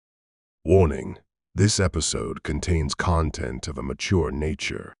Warning: this episode contains content of a mature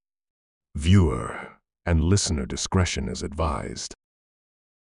nature. Viewer and listener discretion is advised.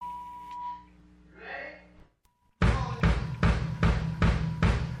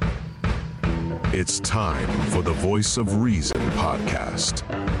 It's time for the Voice of Reason podcast.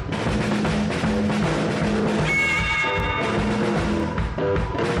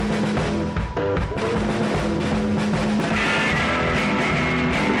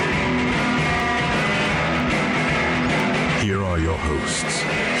 Here are your hosts,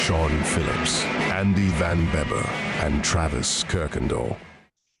 Sean Phillips, Andy Van Beber, and Travis Kirkendall.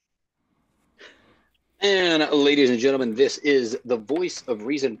 And ladies and gentlemen, this is the Voice of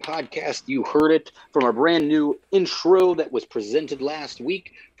Reason podcast. You heard it from our brand new intro that was presented last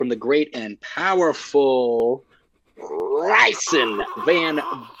week from the great and powerful Bryson Van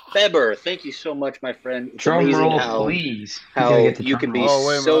Beber. Thank you so much, my friend. It's Drum amazing roll, how, please. how you can be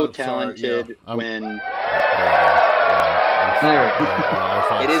so talented when...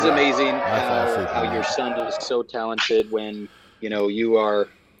 It is amazing how your son is so talented when, you know, you're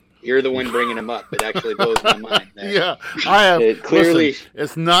the one bringing him up. It actually blows my mind. Yeah, I have. Clearly, listen,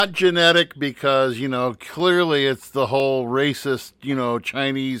 it's not genetic because, clearly it's the whole racist,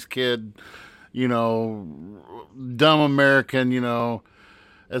 Chinese kid, dumb American,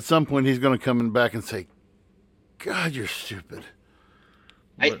 at some point he's going to come in back and say, God, you're stupid.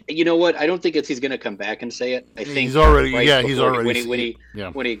 You know what? I don't think he's going to come back and say it. I think he's already,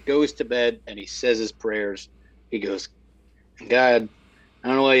 when he goes to bed and he says his prayers, he goes, God, I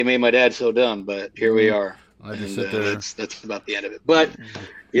don't know why you made my dad so dumb, but here we are. I just sit there. That's about the end of it. But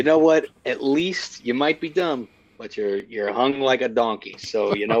you know what? At least you might be dumb, but you're hung like a donkey.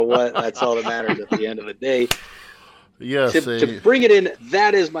 So you know what? That's all that matters at the end of the day. Yes. To bring it in,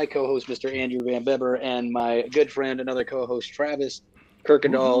 that is my co-host, Mr. Andrew Van Beber, and my good friend, another co-host, Travis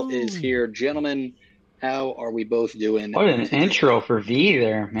Kirkendall, is here. Gentlemen, how are we both doing? What an intro for V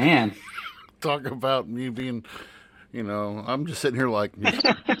there, man. Talk about me being, I'm just sitting here like,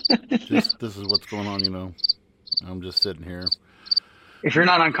 this is what's going on, I'm just sitting here. If you're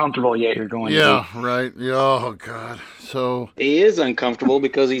not uncomfortable yet, you're going to be. Right. Yeah, oh, God. So he is uncomfortable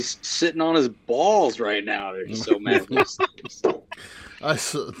because he's sitting on his balls right now. They're just so mad. The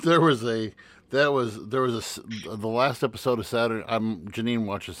last episode of Saturday. Janine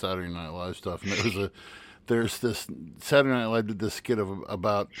watches Saturday Night Live stuff, and there's this Saturday Night Live did this skit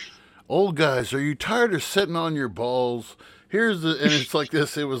about old guys. Are you tired of sitting on your balls? And it's like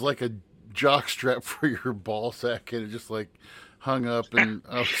this. It was like a jock strap for your ball sack, and it just like hung up, and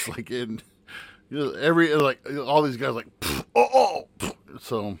I was like, all these guys like, oh.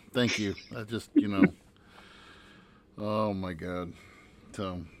 So thank you. I just oh my God.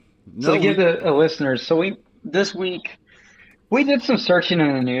 So give the listeners. So this week we did some searching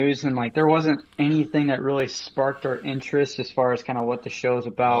in the news, and there wasn't anything that really sparked our interest as far as kind of what the show's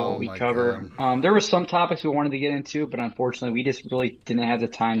about, what we cover. There were some topics we wanted to get into, but unfortunately we just really didn't have the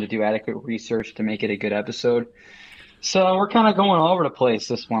time to do adequate research to make it a good episode. So we're kind of going all over the place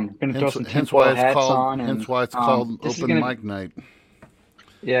this one. We're going to throw some tinfoil hats on. Hence why it's called Open Mic Night.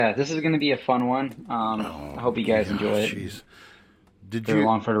 Yeah, this is going to be a fun one. I hope you guys enjoy it. Jeez. They're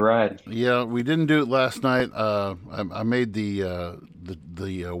along for the ride. Yeah, we didn't do it last night. I made the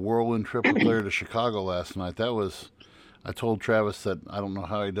whirlwind trip with Claire to Chicago last night. I told Travis that I don't know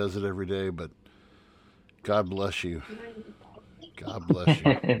how he does it every day, but God bless you. God bless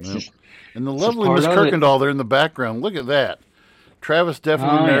you. And the lovely Miss Kirkendall there in the background. Look at that. Travis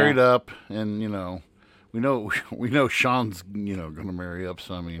definitely married up, and we know Sean's going to marry up.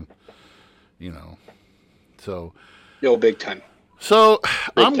 So I mean, so big time. So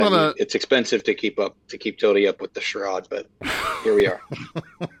I'm gonna. It's expensive to keep totally up with the charade, but here we are.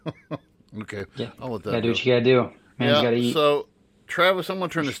 Okay, I'll let that. Gotta do what you gotta do. Man's gotta eat. So, Travis, I'm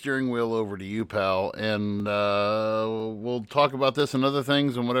gonna turn the steering wheel over to you, pal, and we'll talk about this and other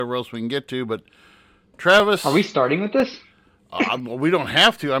things and whatever else we can get to. But Travis, are we starting with this? We don't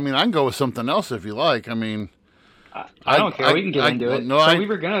have to. I mean, I can go with something else if you like. I mean. I don't care. We can get into it. We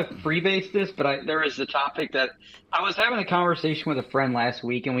were going to freebase this, but there was a topic that I was having a conversation with a friend last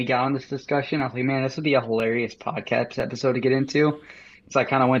week, and we got on this discussion. I was like, man, this would be a hilarious podcast episode to get into. So I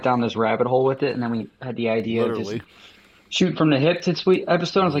kind of went down this rabbit hole with it, and then we had the idea of just shoot from the hip this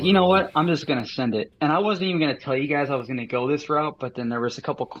episode. I was like, you know what? I'm just going to send it. And I wasn't even going to tell you guys I was going to go this route, but then there was a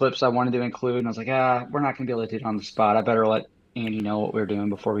couple clips I wanted to include, and I was like, we're not going to be able to do it on the spot. I better let Andy know what we're doing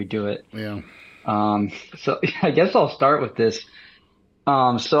before we do it. Yeah. So I guess I'll start with this.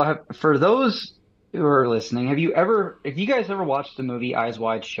 For those who are listening, have you guys ever watched the movie Eyes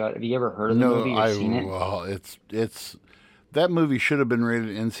Wide Shut? Have you ever heard of the movie or seen it? Well, it's That movie should have been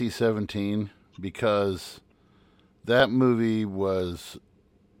rated NC-17 because that movie was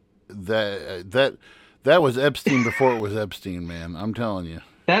that was Epstein before it was Epstein, man. I'm telling you.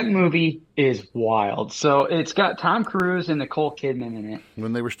 That movie is wild. So it's got Tom Cruise and Nicole Kidman in it.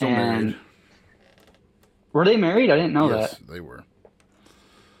 When they were still married. Were they married? I didn't know that. Yes, they were.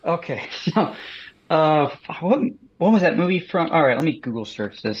 Okay. So, what was that movie from? All right, let me Google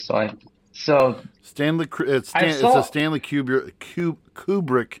search this. Stanley. It's a Stanley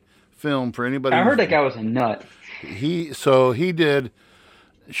Kubrick film for anybody. I heard that guy was a nut. He did.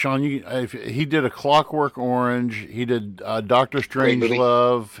 Sean, he did A Clockwork Orange. He did Doctor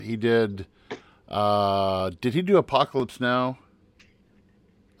Strangelove. He did. Did he do Apocalypse Now?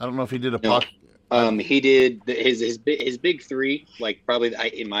 I don't know if he did Apocalypse. He did his big three. Like probably,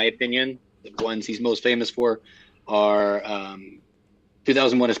 in my opinion, the ones he's most famous for are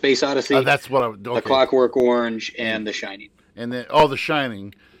 2001: A Space Odyssey. That's what I. Okay. A Clockwork Orange and The Shining. And then The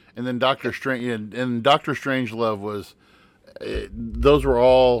Shining, and then Doctor Strange. And Doctor Strangelove was. Those were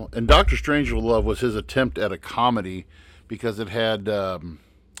all, and Doctor Strangelove was his attempt at a comedy because it had.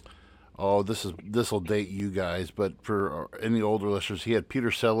 This will date you guys, but for any older listeners, he had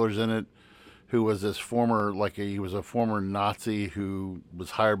Peter Sellers in it, who was this he was a former Nazi who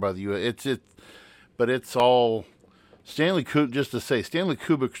was hired by the U.S. But it's all Stanley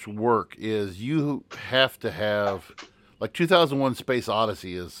Kubrick's work is you have to have, like 2001: Space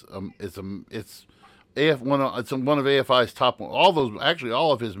Odyssey is it's one of AFI's top one.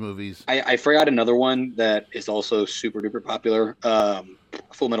 All of his movies. I forgot another one that is also super duper popular.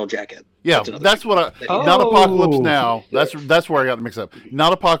 Full Metal Jacket. Yeah, that's what not Apocalypse Now. That's where I got mixed up.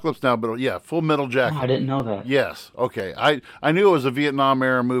 Not Apocalypse Now, but yeah, Full Metal Jacket. I didn't know that. Yes. Okay. I knew it was a Vietnam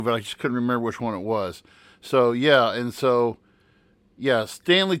era movie. I just couldn't remember which one it was. So yeah, Stanley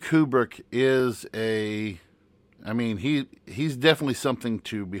Kubrick is he's definitely something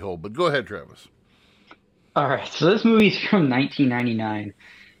to behold. But go ahead, Travis. All right, so this movie's from 1999,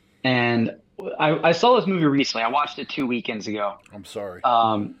 and I saw this movie recently. I watched it 2 weekends ago. I'm sorry.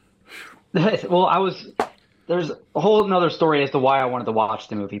 Well, there's a whole another story as to why I wanted to watch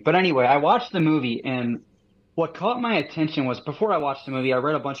the movie. But anyway, I watched the movie, and what caught my attention was before I watched the movie, I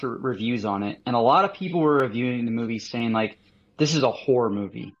read a bunch of reviews on it, and a lot of people were reviewing the movie saying like, this is a horror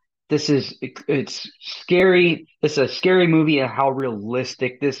movie. It's scary. It's a scary movie and how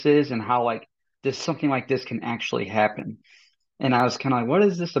realistic this is and how like something like this can actually happen. And I was kind of like, what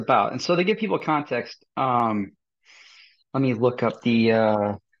is this about? And so to give people context, let me look up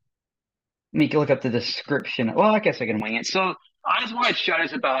the description. Well, I guess I can wing it. So Eyes Wide Shut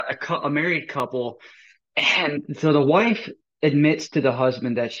is about a married couple. And so the wife admits to the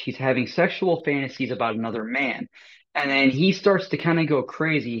husband that she's having sexual fantasies about another man. And then he starts to kind of go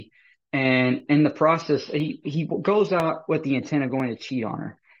crazy. And in the process, he goes out with the intent of going to cheat on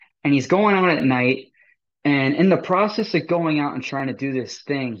her. And he's going out at night, and in the process of going out and trying to do this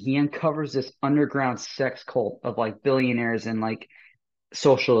thing, he uncovers this underground sex cult of like billionaires and like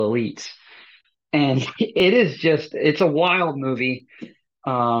social elites. And it's a wild movie.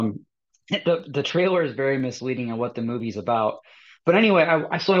 The trailer is very misleading on what the movie's about. But anyway,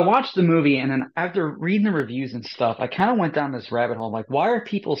 so I watched the movie, and then after reading the reviews and stuff, I kind of went down this rabbit hole. Like, why are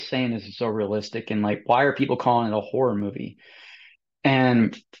people saying this is so realistic? And like, why are people calling it a horror movie?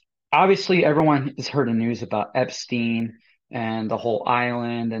 And obviously, everyone has heard the news about Epstein and the whole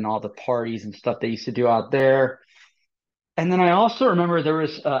island and all the parties and stuff they used to do out there. And then I also remember there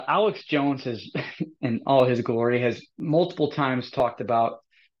was Alex Jones in all his glory, has multiple times talked about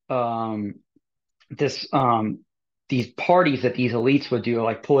these parties that these elites would do,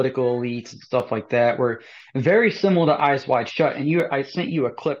 like political elites and stuff like that, were very similar to Eyes Wide Shut. And I sent you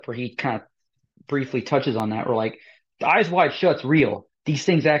a clip where he kind of briefly touches on that. Where like, Eyes Wide Shut's real. These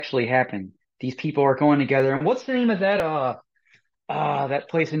things actually happen. These people are going together. And what's the name of that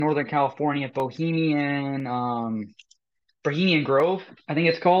place in Northern California, Bohemian Grove, I think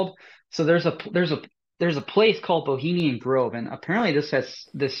it's called. So there's a place called Bohemian Grove, and apparently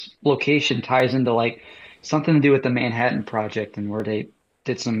this location ties into like something to do with the Manhattan Project and where they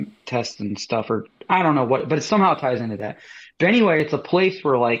did some tests and stuff, or I don't know what, but it somehow ties into that. But anyway, it's a place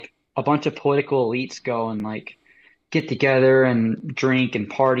where like a bunch of political elites go and like get together and drink and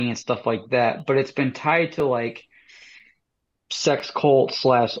party and stuff like that. But it's been tied to like sex cult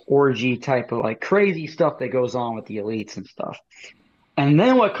 / orgy type of like crazy stuff that goes on with the elites and stuff. And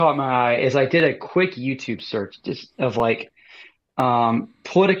then what caught my eye is I did a quick YouTube search just of like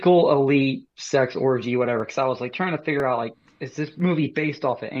political elite sex orgy, whatever, because I was like trying to figure out like, is this movie based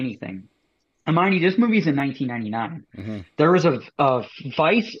off of anything? And mind you, this movie's in 1999. Mm-hmm. There was a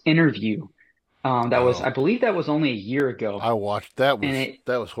Vice interview I believe that was only a year ago. I watched that.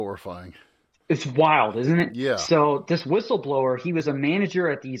 That was horrifying. It's wild, isn't it? Yeah. So this whistleblower, he was a manager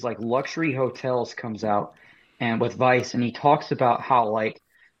at these like luxury hotels, comes out and with Vice, and he talks about how like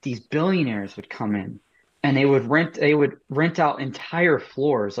these billionaires would come in and they would rent out entire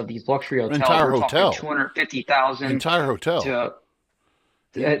floors of these luxury hotels. Entire hotel. 250,000. Entire hotel.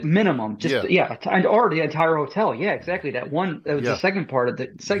 At minimum, or the entire hotel. Yeah, exactly. That was the second part of the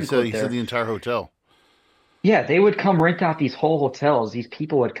second clip he there. said the entire hotel. Yeah, they would come rent out these whole hotels. These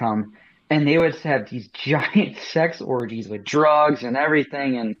people would come, and they would have these giant sex orgies with drugs and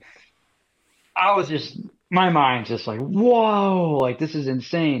everything. And my mind's just like, whoa, like this is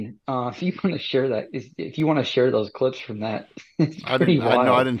insane. If you want to share that, if you want to share those clips from that, I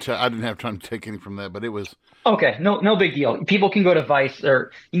didn't have time to take any from that, but it was. Okay, no big deal. People can go to Vice,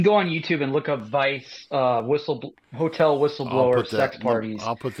 or you can go on YouTube and look up Vice hotel whistleblower sex parties.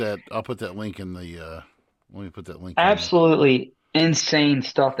 I'll put that link in the. Let me put that link. Absolutely insane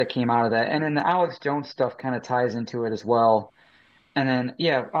stuff that came out of that, and then the Alex Jones stuff kind of ties into it as well. And then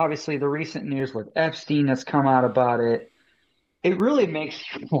obviously the recent news with Epstein that's come out about it. It really makes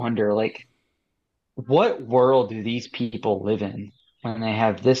you wonder, like, what world do these people live in when they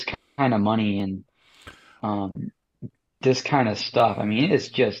have this kind of money and this kind of stuff? I mean, it's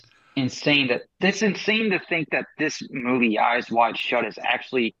just insane to think that this movie Eyes Wide Shut is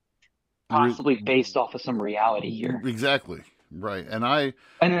actually possibly based off of some reality here. Exactly. Right. And I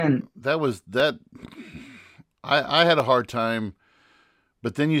had a hard time,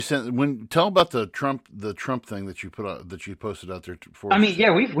 but then you tell about the Trump thing that you posted out there for. I mean,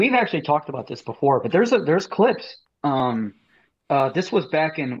 yeah, we've actually talked about this before, but there's clips. This was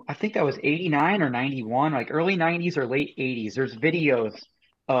back in, I think that was 89 or 91, like early 90s or late 80s. There's videos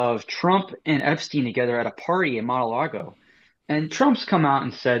of Trump and Epstein together at a party in Mar-a-Lago. And Trump's come out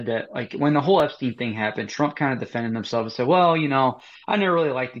and said that, like, when the whole Epstein thing happened, Trump kind of defended himself and said, well, I never really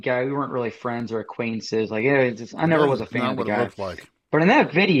liked the guy. We weren't really friends or acquaintances. Like, I never was a fan of the guy. But in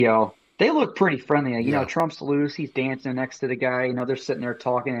that video, they look pretty friendly. Like, Trump's loose. He's dancing next to the guy. They're sitting there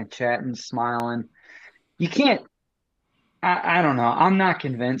talking and chatting, smiling. You can't. I don't know. I'm not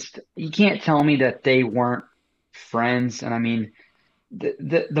convinced. You can't tell me that they weren't friends. And I mean,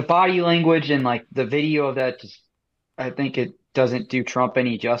 the body language and like the video of that, I think it doesn't do Trump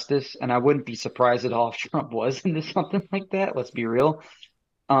any justice. And I wouldn't be surprised at all if Trump was into something like that. Let's be real.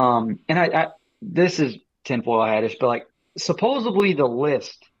 And this is tinfoil hatish, but like supposedly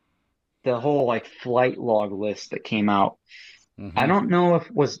the whole like flight log list that came out. Mm-hmm. I don't know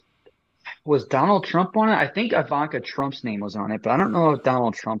if was Donald Trump on it? I think Ivanka Trump's name was on it, but I don't know if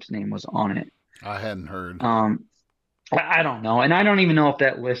Donald Trump's name was on it. I hadn't heard. I don't know. And I don't even know if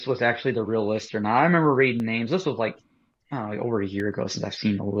that list was actually the real list or not. I remember reading names. This was like, I don't know, like over a year ago since I've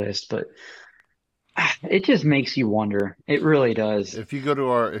seen the list, but it just makes you wonder. It really does. If you go to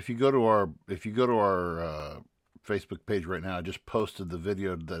our Facebook page right now, I just posted the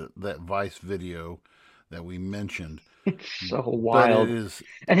video, that Vice video that we mentioned. It's so wild.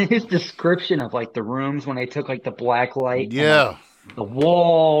 And his description of like the rooms when they took like the black light, yeah, the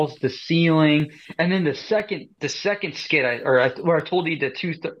walls, the ceiling, and then the second skit, where I told you the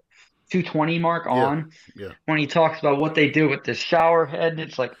 220 mark on, when he talks about what they do with the shower head,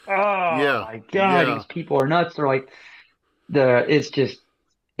 it's like, my God, these people are nuts. They're like it's just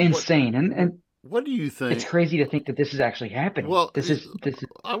insane. And what do you think? It's crazy to think that this is actually happening. Well,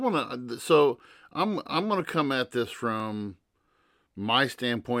 I'm going to come at this from my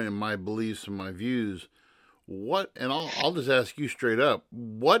standpoint and my beliefs and my views. And I'll just ask you straight up.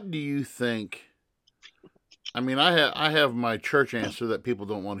 What do you think? I mean, I have my church answer that people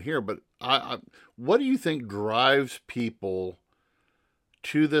don't want to hear, but what do you think drives people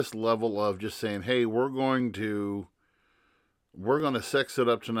to this level of just saying, "Hey, we're going to sex it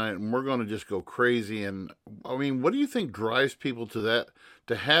up tonight, and we're going to just go crazy"? And I mean, what do you think drives people to that?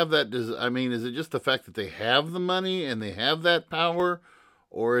 To have that? I mean, is it just the fact that they have the money and they have that power,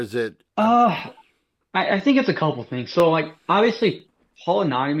 or is it? I think it's a couple things. So, like, obviously,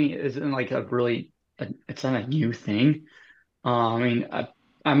 polynogamy isn't like it's not a new thing. I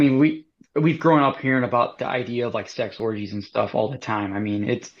mean, we've grown up hearing about the idea of like sex orgies and stuff all the time. I mean,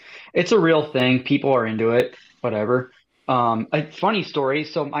 it's a real thing. People are into it. Whatever. A funny story.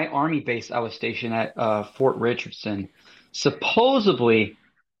 So my Army base I was stationed at, Fort Richardson, supposedly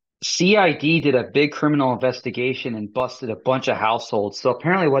CID did a big criminal investigation and busted a bunch of households. So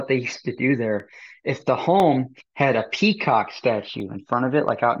apparently what they used to do there, if the home had a peacock statue in front of it,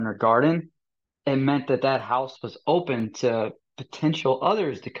 like out in their garden, it meant that house was open to potential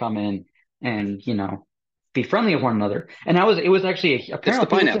others to come in and, be friendly with one another. And it was actually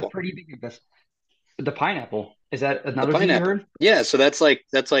apparently it was a pretty big investment. The pineapple. Is that another thing you heard? Yeah, so that's like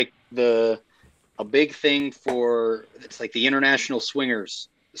a big thing for, it's like the international swingers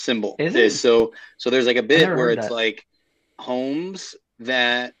symbol. Is it? So there's like a bit where it's that. like homes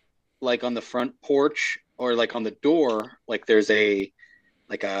that, like on the front porch or like on the door, like there's a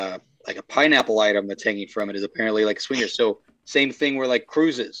pineapple item that's hanging from it is apparently like a swinger. So same thing where like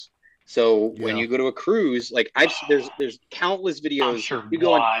cruises. So when you go to a cruise, like there's countless videos. I'm sure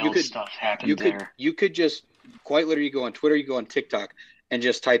stuff happened there. You could just quite literally go on Twitter, you go on TikTok, and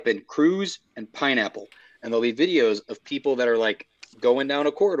just type in cruise and pineapple, and there'll be videos of people that are like going down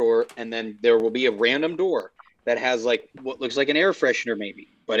a corridor, and then there will be a random door that has like what looks like an air freshener maybe,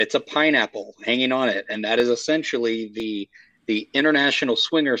 but it's a pineapple hanging on it, and that is essentially the international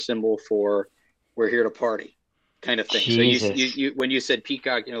swinger symbol for we're here to party kind of thing. Jesus. So you when you said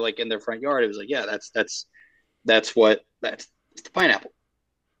peacock, like in their front yard, it was like, yeah, that's the pineapple.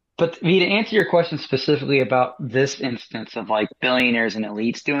 But to answer your question specifically about this instance of like billionaires and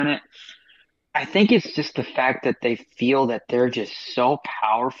elites doing it, I think it's just the fact that they feel that they're just so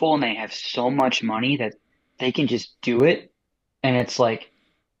powerful and they have so much money that they can just do it. And it's like,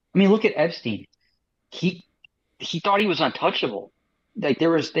 I mean, look at Epstein. He thought he was untouchable. Like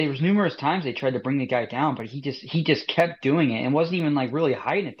there was numerous times they tried to bring the guy down, but he just kept doing it and wasn't even like really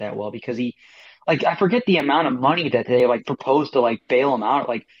hiding it that well because like I forget the amount of money that they like proposed to like bail him out.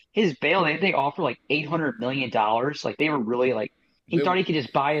 Like his bail, they offer like $800 million. Like they were really like he thought he could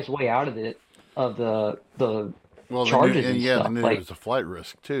just buy his way out of the charges and stuff. And like, it was a flight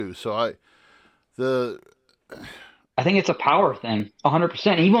risk too. So I think it's a power thing,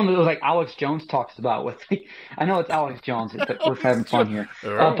 100%. Even though like Alex Jones talks about with, I know it's Alex Jones, but we're having fun here.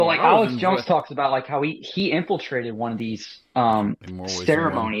 But like Alex Jones talks about like how he infiltrated one of these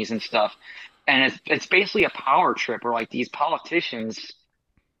ceremonies and stuff, and it's basically a power trip where like these politicians,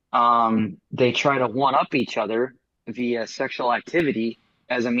 they try to one up each other via sexual activity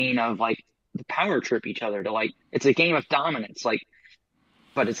as a mean of like the power trip each other to like it's a game of dominance, like,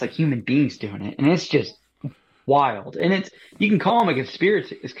 but it's like human beings doing it, and it's just wild. And you can call him a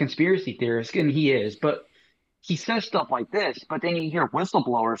conspiracy theorist, and he is, but he says stuff like this, but then you hear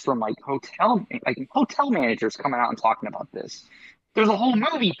whistleblowers from like hotel managers coming out and talking about this. There's a whole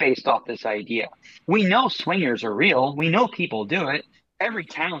movie based off this idea. We know swingers are real. We know people do it. Every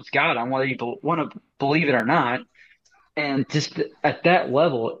town's got them, whether you want to believe it or not. And just at that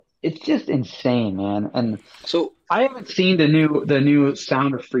level, it's just insane, man. And so I haven't seen the new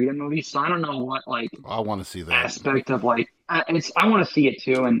Sound of Freedom movie, so I don't know what like I want to see that aspect of like I want to see it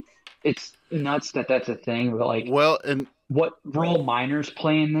too, and it's nuts that that's a thing. But like, and what role minors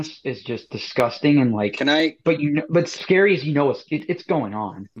play in this is just disgusting and like. Can I? But scary as it's going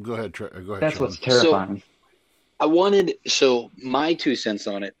on. Go ahead. Go ahead. That's Sean. what's terrifying. So my 2 cents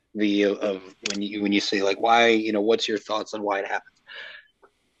on it, of when you say like why, what's your thoughts on why it happens?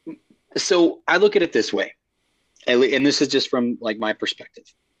 So I look at it this way, and this is just from like my perspective.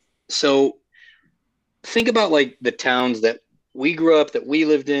 So think about like the towns that we grew up, that we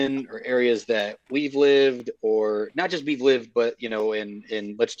lived in, or areas that we've lived, or not just we've lived, but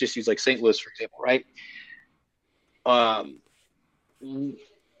in let's just use like St. Louis, for example, right?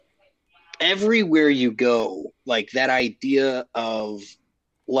 Everywhere you go, like that idea of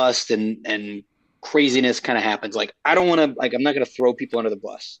lust and craziness kind of happens. Like I'm not going to throw people under the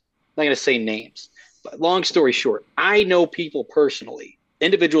bus. I'm not going to say names, but long story short, I know people personally,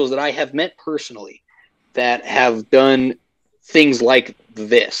 individuals that I have met personally that have done things like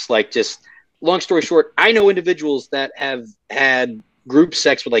this. Like, just long story short, I know individuals that have had group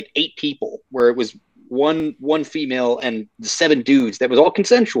sex with like 8 people, where it was one female and 7 dudes. That was all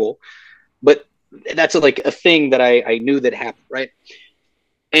consensual, but that's like a thing that I knew that happened, right?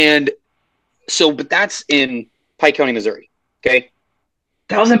 And so, but that's in Pike County, Missouri. Okay.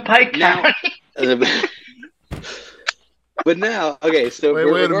 That was in Pike County. But now, okay, so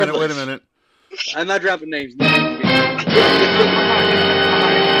wait a minute. I'm not dropping names. I'm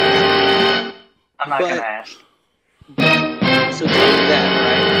not going to ask. So take that,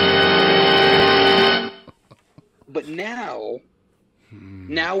 right? But now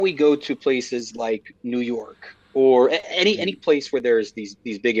we go to places like New York, or any place where there's these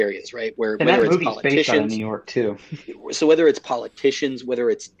big areas, right? Where and whether that it's movie's based out of New York too. So whether it's politicians, whether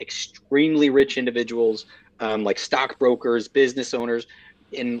it's extremely rich individuals, like stockbrokers, business owners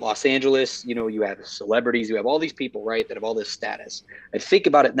in Los Angeles, you have celebrities, you have all these people, right, that have all this status. I think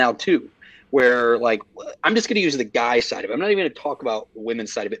about it now too, where like I'm just going to use the guy side of it. I'm not even going to talk about the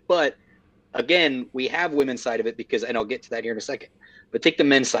women's side of it, but again, we have women's side of it and I'll get to that here in a second. But take the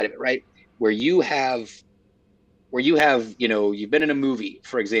men's side of it, right, where you have where you have, you've been in a movie,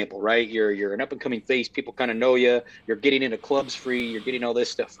 for example, right? You're an up and coming face. People kind of know you. You're getting into clubs free. You're getting all this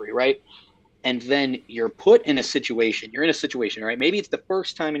stuff free, right? And then you're put in a situation. You're in a situation, right? Maybe it's the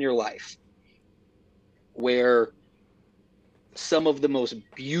first time in your life where some of the most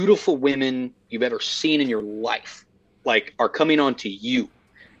beautiful women you've ever seen in your life, like, are coming on to you,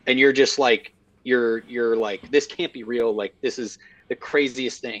 and you're just like, you're like, this can't be real. Like, this is the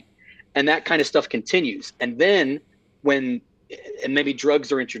craziest thing. And that kind of stuff continues. And then and maybe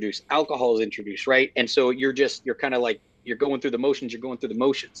drugs are introduced, alcohol is introduced, right? And so you're kind of like, you're going through the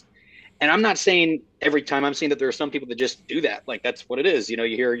motions. And I'm not saying every time. I'm saying that there are some people that just do that. Like, that's what it is. You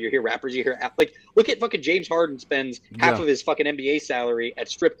hear rappers, like, look at fucking James Harden spends half of his fucking NBA salary at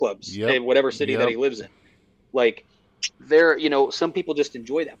strip clubs in whatever city that he lives in. Like, some people just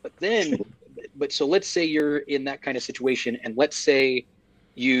enjoy that. But so let's say you're in that kind of situation, and let's say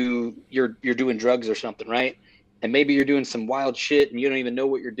you're doing drugs or something, right? And maybe you're doing some wild shit and you don't even know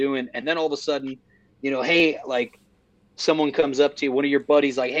what you're doing. And then all of a sudden, hey, like, someone comes up to you, one of your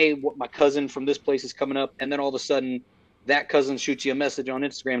buddies, like, hey, my cousin from this place is coming up. And then all of a sudden that cousin shoots you a message on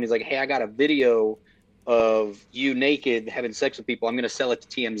Instagram. And he's like, hey, I got a video of you naked having sex with people. I'm going to sell it to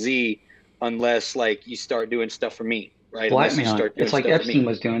TMZ unless, like, you start doing stuff for me, right? Blackmail. It's like Epstein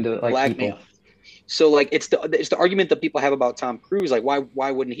was doing to, like, blackmail people. So, like, it's the argument that people have about Tom Cruise. Like,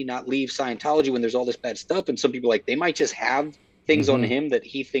 why wouldn't he not leave Scientology when there's all this bad stuff? And some people, like, they might just have things on him that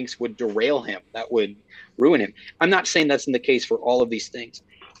he thinks would derail him, that would ruin him. I'm not saying that's in the case for all of these things,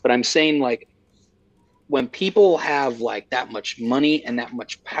 but I'm saying, like, when people have, like, that much money and that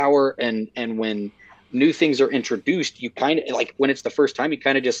much power, and when new things are introduced, you kind of, like, when it's the first time, you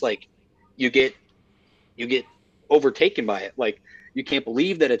kind of just, like, you get overtaken by it. Like, you can't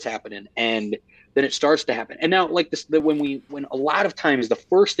believe that it's happening, and then it starts to happen. And now, like, when a lot of times the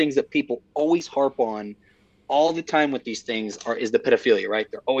first things that people always harp on all the time with these things is the pedophilia, right?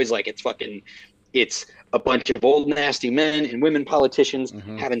 They're always like, it's a bunch of old nasty men and women politicians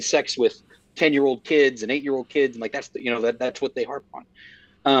having sex with 10-year-old kids and 8-year-old kids, and, like, that's what they harp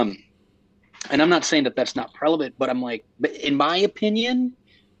on. And I'm not saying that that's not relevant, but I'm like, but in my opinion,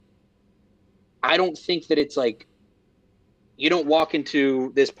 I don't think that it's like, you don't walk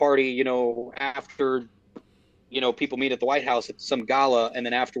into this party, after, people meet at the White House at some gala, and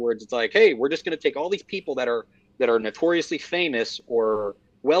then afterwards it's like, hey, we're just going to take all these people that are notoriously famous or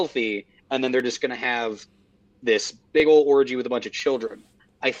wealthy, and then they're just going to have this big old orgy with a bunch of children.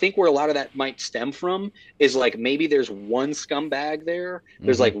 I think where a lot of that might stem from is, like, maybe there's one scumbag there.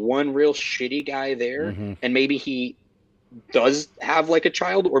 There's like one real shitty guy there, and maybe he does have, like, a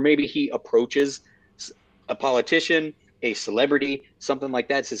child, or maybe he approaches a politician, a celebrity, something like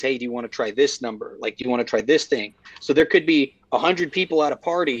that, says, hey, do you want to try this number? Like, do you want to try this thing? So there could be 100 people at a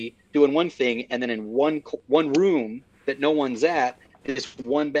party doing one thing, and then in one room that no one's at, this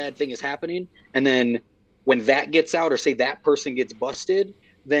one bad thing is happening. And then when that gets out, or say that person gets busted,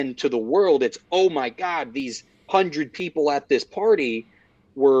 then to the world, it's, oh my God, these 100 people at this party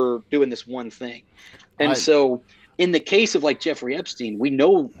were doing this one thing. And so in the case of, like, Jeffrey Epstein, we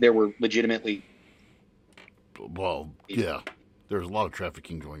know there were legitimately, well, yeah, there's a lot of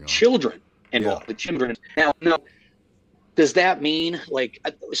trafficking going on. Children involved, the children. Now, does that mean, like,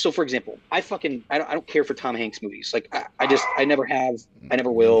 so for example, I don't care for Tom Hanks movies. Like, I never have, I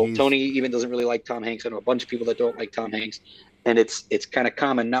never will. Tony even doesn't really like Tom Hanks. I know a bunch of people that don't like Tom Hanks. And it's kind of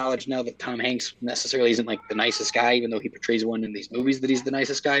common knowledge now that Tom Hanks necessarily isn't, like, the nicest guy, even though he portrays one in these movies that he's the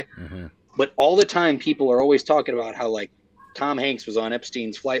nicest guy. But all the time, people are always talking about how, like, Tom Hanks was on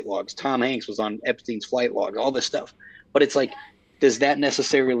Epstein's flight logs. Tom Hanks was on Epstein's flight log, all this stuff. But it's like, does that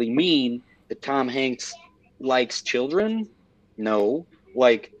necessarily mean that Tom Hanks likes children? No.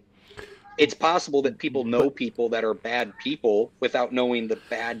 Like, it's possible that people know people that are bad people without knowing the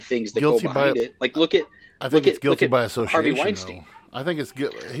bad things that go behind it. Like, I think it's guilty by association. Harvey Weinstein. Though. I think it's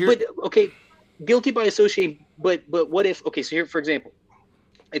here. But okay, guilty by association. But what if? Okay, so here, for example,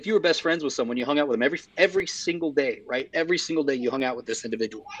 if you were best friends with someone, you hung out with them every single day, right? Every single day you hung out with this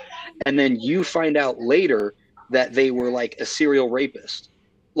individual, and then you find out later that they were, like, a serial rapist.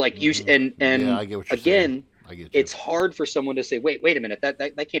 Like, you and yeah, I get what you're again. Saying. It's hard for someone to say, wait a minute,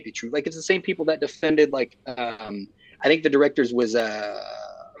 that can't be true. Like, it's the same people that defended, like, I think the directors was Roman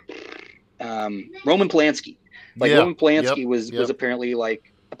Polanski. Like, Roman Polanski was apparently,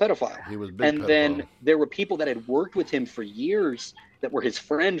 like, a pedophile. He was a big and pedophile. Then there were people that had worked with him for years, that were his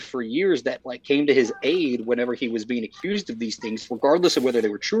friend for years, that, like, came to his aid whenever he was being accused of these things, regardless of whether they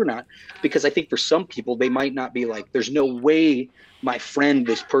were true or not. Because I think for some people, they might not be like, there's no way my friend,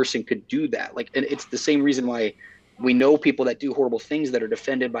 this person, could do that. Like, and it's the same reason why we know people that do horrible things that are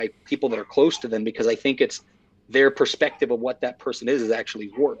defended by people that are close to them, because I think it's their perspective of what that person is actually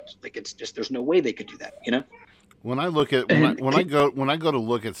warped. Like, it's just, there's no way they could do that, you know? When I look at when I go to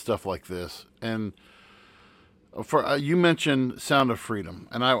look at stuff like this, and for you mentioned Sound of Freedom,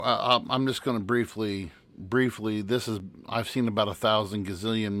 and I'm just going to briefly. This is, I've seen about 1,000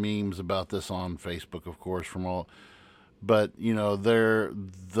 gazillion memes about this on Facebook, of course, from all. But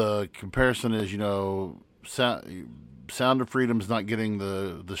the comparison is, Sound of Freedom's not getting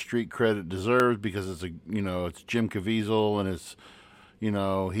the street credit it deserves because it's it's Jim Caviezel, and it's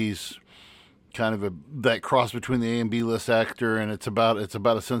he's kind of that cross between the A and B list actor, and it's about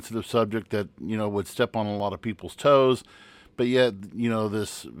a sensitive subject that would step on a lot of people's toes, but yet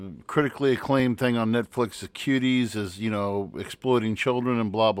this critically acclaimed thing on Netflix, the Cuties, is exploiting children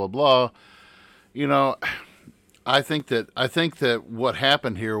and blah blah blah. I think that what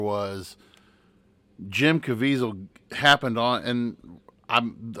happened here was Jim Caviezel happened on, and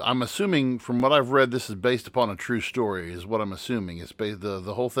I'm assuming from what I've read, this is based upon a true story. Is what I'm assuming. It's based,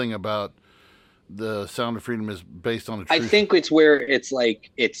 the whole thing about the Sound of Freedom is based on a true. I think it's where it's like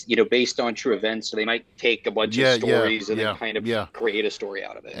it's based on true events, so they might take a bunch of stories and then kind of create a story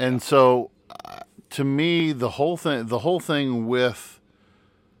out of it. And so, to me, the whole thing with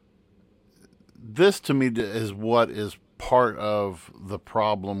this, to me, is what is part of the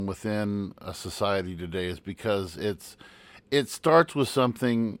problem within a society today, is because it starts with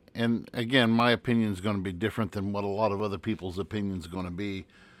something, and again, my opinion is going to be different than what a lot of other people's opinions are going to be.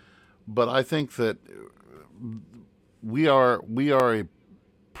 But I think that we are a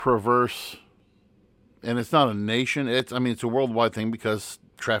perverse, and it's not a nation. It's a worldwide thing because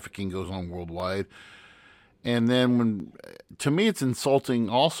trafficking goes on worldwide. And then to me, it's insulting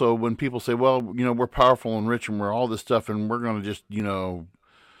also when people say, well, we're powerful and rich and we're all this stuff, and we're going to just,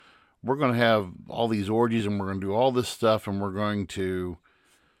 we're going to have all these orgies and we're going to do all this stuff, and we're going to,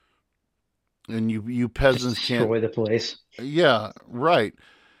 and you peasants can't destroy the place. Yeah, right.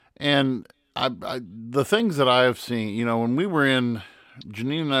 And the things that I have seen, when we were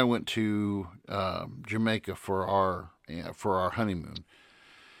Janine and I went to Jamaica for our honeymoon.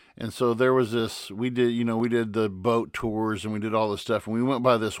 And so there was this, we did the boat tours and we did all this stuff, and we went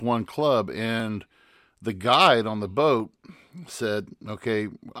by this one club, and the guide on the boat said, okay,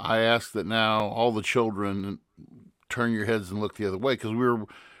 I ask that now all the children turn your heads and look the other way, because we're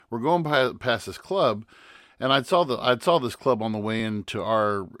going past this club. And I saw this club on the way into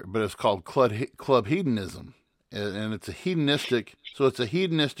but it's called Club Hedonism, and it's a hedonistic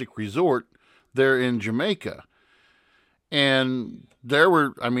resort there in Jamaica. And there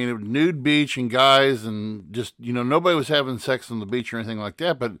were, it was nude beach and guys, and just nobody was having sex on the beach or anything like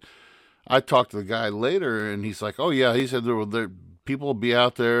that. But I talked to the guy later, and he's like, oh yeah, he said there people will be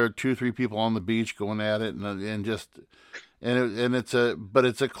out there, 2 or 3 people on the beach going at it, and it's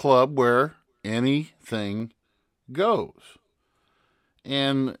a club where anything goes.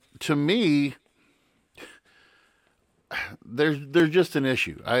 And to me, there's just an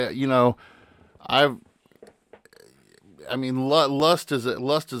issue. Lust is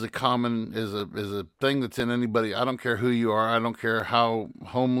a common is a thing that's in anybody. I don't care who you are. I don't care how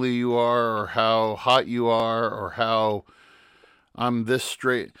homely you are or how hot you are or how I'm this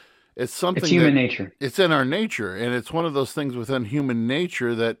straight. It's something. It's human nature. It's in our nature, and it's one of those things within human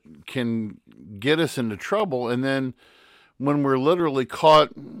nature that can get us into trouble. And then when we're literally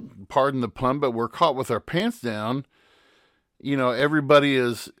caught, pardon the pun, but we're caught with our pants down, everybody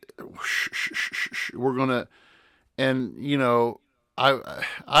is, we're gonna, and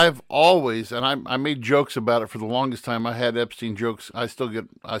I've always, and I made jokes about it for the longest time. I had Epstein jokes. I still get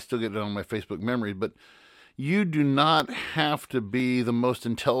it on my Facebook memories, but you do not have to be the most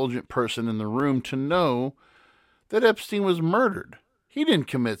intelligent person in the room to know that Epstein was murdered. He didn't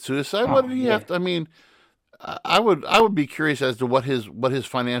commit suicide. What did he have to? I would be curious as to what his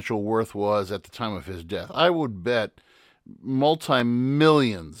financial worth was at the time of his death. I would bet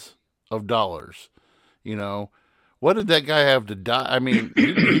multi-millions of dollars. What did that guy have to die?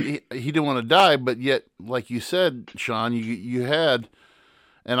 He didn't want to die, but yet, like you said, Sean, you had.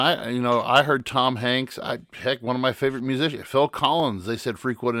 And I heard Tom Hanks. One of my favorite musicians, Phil Collins. They said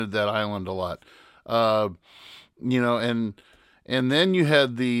frequented that island a lot. And then you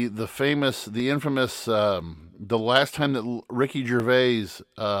had the infamous, the last time that Ricky Gervais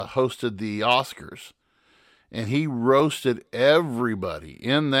hosted the Oscars, and he roasted everybody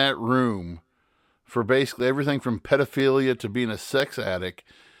in that room for basically everything from pedophilia to being a sex addict.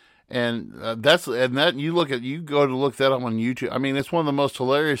 And you go to look that up on YouTube. It's one of the most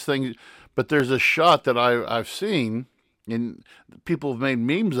hilarious things. But there's a shot that I've seen, and people have made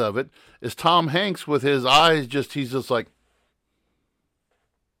memes of it. Is Tom Hanks with his eyes he's just like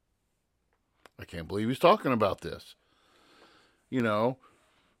I can't believe he's talking about this. You know,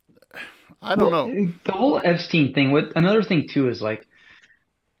 I don't know. The whole Epstein thing. With another thing too is like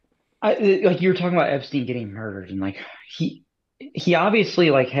you were talking about Epstein getting murdered, and like he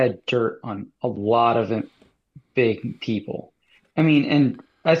obviously like had dirt on a lot of big people. I mean, and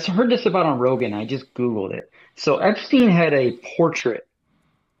I heard this about on Rogan. I just Googled it. So Epstein had a portrait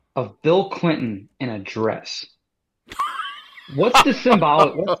of Bill Clinton in a dress. What's the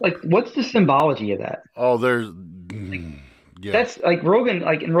what's the symbology of that? Oh, yeah. That's like Rogan,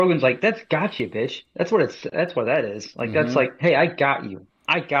 like, and Rogan's like, that's got you, bitch. That's what that is. Like, that's like, hey, I got you.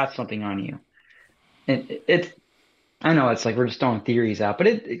 I got something on you. And I know it's like we're just throwing theories out, but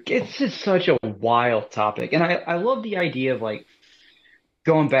it's just such a wild topic. And I love the idea of like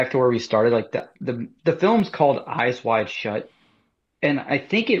going back to where we started, like the film's called Eyes Wide Shut. And I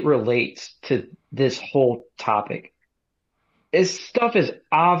think it relates to this whole topic. This stuff is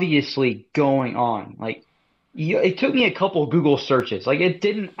obviously going on. Like, it took me a couple Google searches. Like, I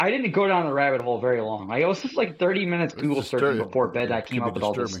didn't go down the rabbit hole very long. Like, it was just like 30 minutes Google searching before bed. I came up with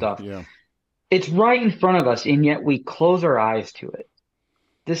all this stuff. Yeah. It's right in front of us, and yet we close our eyes to it.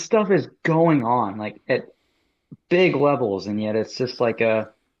 This stuff is going on, like, at big levels, and yet it's just like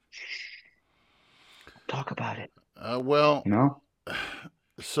talk about it. Well, you know.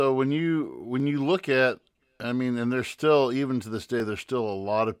 So when you look at, I mean, and there's still, even to this day, there's still a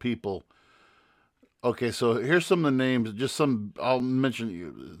lot of people. Okay, so here's some of the names. Just some I'll mention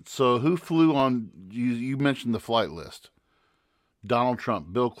you. So who flew on? You mentioned the flight list: Donald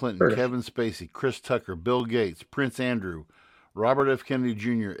Trump, Bill Clinton, Kevin Spacey, Chris Tucker, Bill Gates, Prince Andrew, Robert F. Kennedy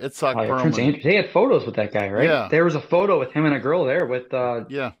Jr., Itzhak Perlman. They had photos with that guy, right? Yeah. There was a photo with him and a girl there with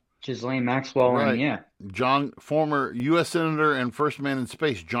Ghislaine Maxwell, right. And former U.S. Senator and first man in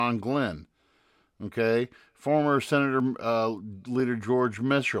space, John Glenn. Okay, former Senator leader George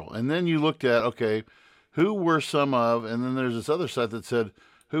Mitchell. And then you looked at, okay, who were some of, and then there's this other site that said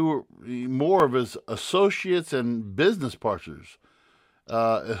who were more of his associates and business partners.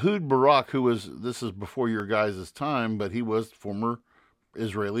 Ehud Barak, this is before your guys' time, but he was former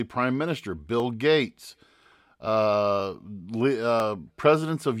Israeli prime minister. Bill Gates,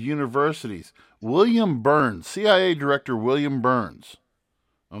 presidents of universities. William Burns, CIA director William Burns.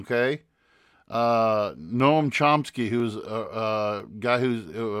 Okay. Noam Chomsky, who's a guy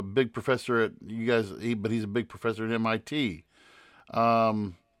who's a big professor at but he's a big professor at MIT.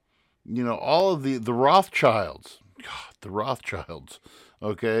 All of the Rothschilds. God, the Rothschilds.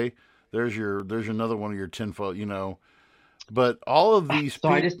 Okay, there's another one of your tinfoil. But all of these. So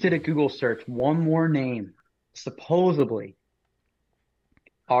I just did a Google search. One more name, supposedly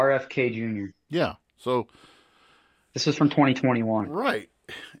RFK Jr. Yeah. So this is from 2021. Right,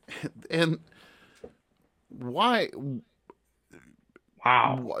 and. Why?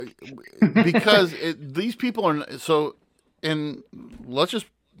 Wow. Why, because these people are so, and let's just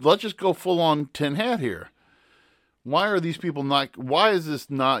go full on tin hat here. Why are these people not? Why is this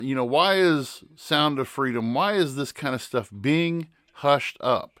not? Why is Sound of Freedom? Why is this kind of stuff being hushed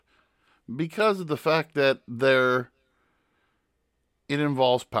up? Because of the fact that it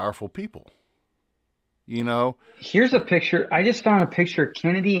involves powerful people. Here's a picture. I just found a picture of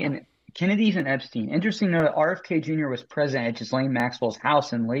Kennedy's and Epstein. Interesting to know that RFK Jr. was present at Ghislaine Maxwell's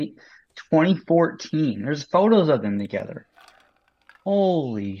house in late 2014. There's photos of them together.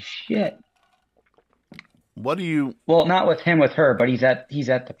 Holy shit. What do you... Well, not with him, with her, but he's at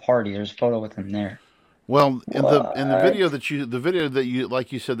the party. There's a photo with him there. Well, in the video that you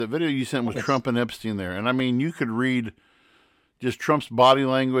like you said, the video you sent was Trump and Epstein there. And I mean, you could read just Trump's body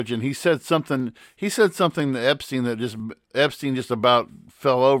language, and he said something to Epstein that Epstein just about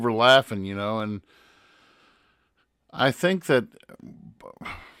fell over laughing, and I think that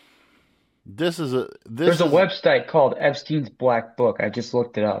there's a website called Epstein's Black Book. I just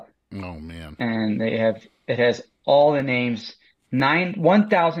looked it up. Oh man. And it has all the names,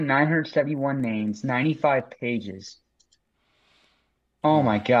 1,971 names, 95 pages. Oh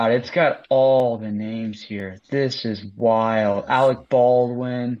my God, it's got all the names here. This is wild. Alec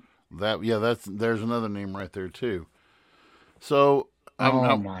Baldwin. There's another name right there too. So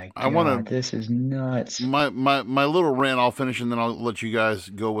this is nuts. My little rant, I'll finish and then I'll let you guys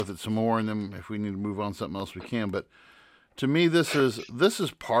go with it some more, and then if we need to move on to something else we can. But to me, this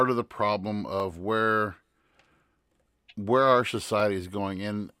is part of the problem of where our society is going.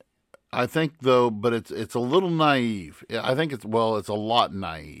 And I think but it's a little naive. I think it's a lot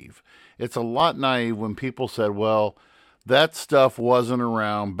naive. It's a lot naive when people said, well, that stuff wasn't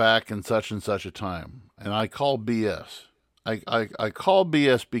around back in such and such a time. And I call BS. I call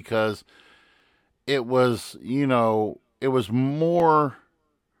BS because it was more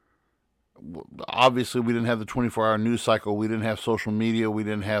obviously we didn't have the 24-hour news cycle. We didn't have social media. We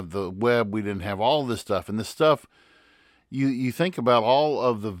didn't have the web. We didn't have all this stuff. And this stuff, you think about all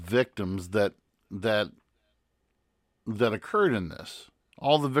of the victims that occurred in this,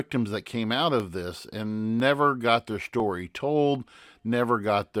 all the victims that came out of this and never got their story told, never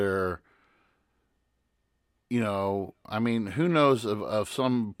got their, I mean, who knows of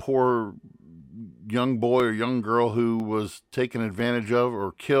some poor young boy or young girl who was taken advantage of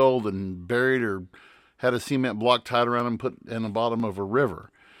or killed and buried or had a cement block tied around and put in the bottom of a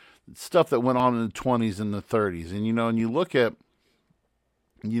river. Stuff that went on in the 20s and the 30s. And, and you look at,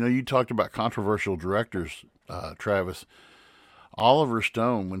 you talked about controversial directors, Travis. Oliver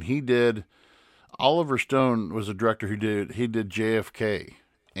Stone, Oliver Stone was a director who did JFK,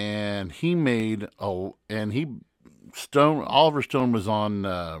 and Oliver Stone was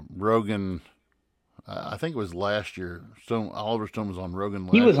on Rogan. I think it was last year. Oliver Stone was on Rogan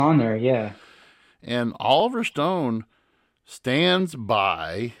last year. He was on there, yeah. And Oliver Stone stands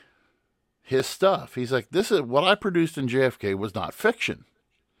by his stuff. He's like, this is what I produced in JFK was not fiction.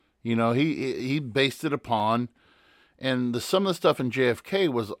 He based it upon, and some of the stuff in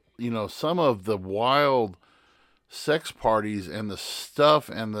JFK was, some of the wild sex parties and the stuff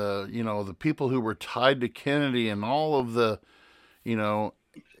and the people who were tied to Kennedy and all of the,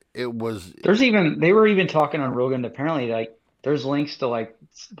 it was. They were even talking on Rogan. Apparently, like, there's links to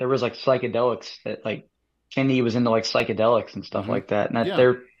there was psychedelics that Kennedy was into psychedelics and stuff like that.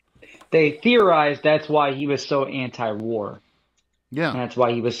 And they theorized that's why he was so anti-war. Yeah. And that's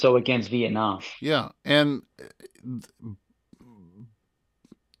why he was so against Vietnam. Yeah.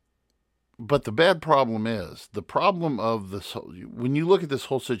 But the bad problem is, the problem of this, when you look at this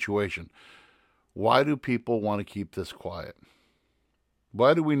whole situation, why do people want to keep this quiet?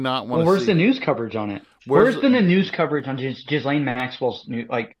 Why do we not want to where's the news coverage on it? Where's been the news coverage on Ghislaine Maxwell's the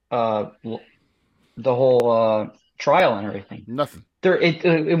whole trial and everything? Nothing.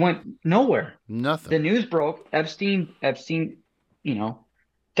 It went nowhere. Nothing. The news broke. Epstein,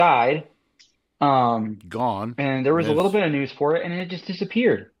 died. Gone. And there was a little bit of news for it, and it just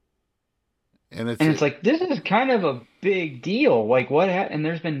disappeared. And it's like, this is kind of a big deal. Like, what happened? And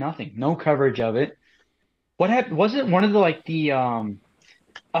there's been nothing. No coverage of it. What happened? Wasn't one of the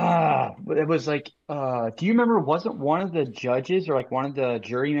it was do you remember, wasn't one of the judges or one of the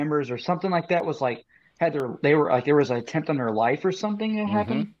jury members or something like that was there was an attempt on their life or something that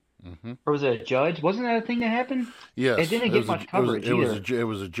happened? Mm-hmm. Or was it a judge? Wasn't that a thing that happened? Yes. It didn't get much coverage either. It was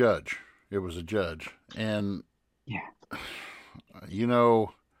a judge. It was a judge. And, yeah,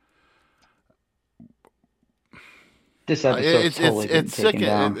 this episode it's sick.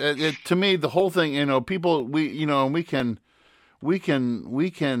 To me, the whole thing, people, we can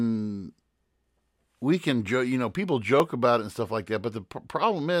joke, people joke about it and stuff like that. But the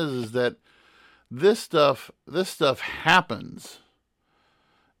problem is that this stuff happens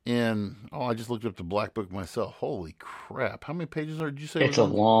I just looked up the Black Book myself. Holy crap. How many pages did you say? It's a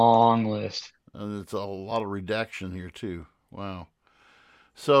long list. And it's a lot of redaction here too. Wow.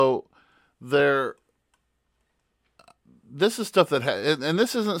 So this is stuff that, and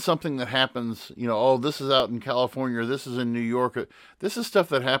this isn't something that happens, this is out in California or this is in New York. This is stuff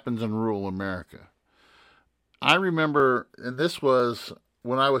that happens in rural America. I remember, and this was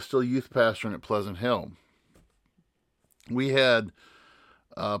when I was still youth pastoring at Pleasant Hill. We had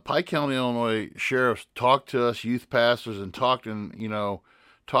Pike County, Illinois sheriffs talk to us youth pastors and talk to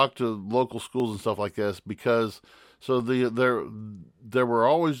local schools and stuff like this, because there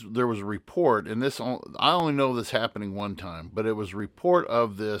was a report, and I only know this happening one time, but it was a report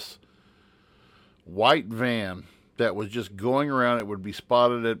of this white van that was just going around. It would be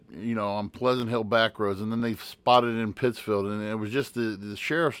spotted at, on Pleasant Hill back roads, and then they spotted it in Pittsfield, and it was just the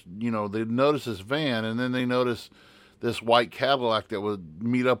sheriffs, they noticed this van, and then they noticed this white Cadillac that would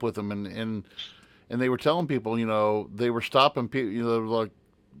meet up with them, and they were telling people, they were stopping people,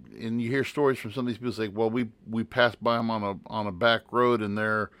 and you hear stories from some of these people say, well, we passed by them on a back road, and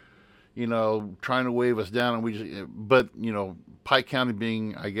they're, trying to wave us down, and but Pike County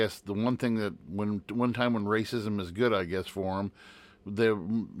being, I guess, the one thing that one time when racism is good, I guess, for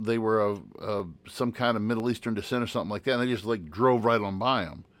them, they were of some kind of Middle Eastern descent or something like that, and they just drove right on by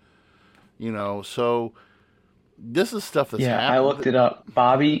them, so this is stuff that's happened. I looked it up.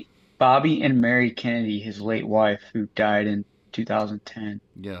 Bobby and Mary Kennedy, his late wife, who died in 2010.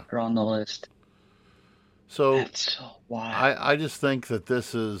 Yeah, are on the list. So that's so wild. I just think that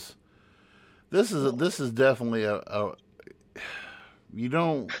this is definitely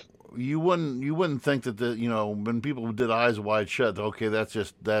you wouldn't think that when people did Eyes Wide Shut, okay, that's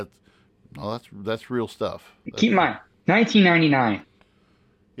real stuff. Keep in mind, 1999.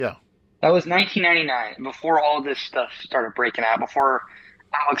 Yeah. That was 1999, before all this stuff started breaking out, before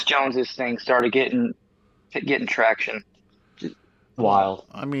Alex Jones's thing started getting traction. Wild.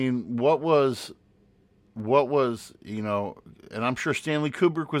 I mean, what was, and I'm sure Stanley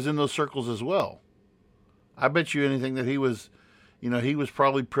Kubrick was in those circles as well. I bet you anything that he was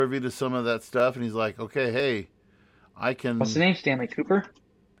probably privy to some of that stuff, and he's like, okay, hey, I can. What's the name? Stanley Cooper?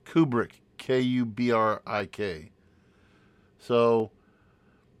 Kubrick, Kubrik. So,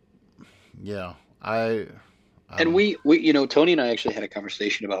 yeah, and we Tony and I actually had a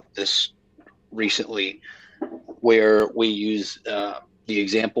conversation about this recently, where we use the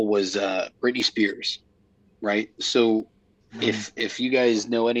example was Britney Spears, right? So if you guys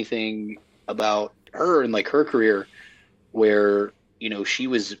know anything about her and like her career, where she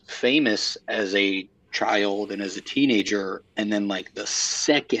was famous as a child and as a teenager, and then like the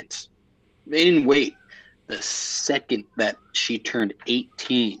second they didn't wait, the second that she turned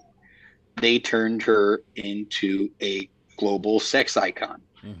 18, they turned her into a global sex icon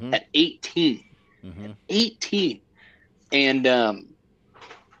at 18. 18. And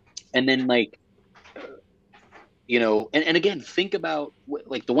then like, and again, think about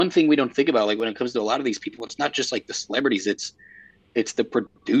like the one thing we don't think about, like when it comes to a lot of these people, it's not just like the celebrities, it's the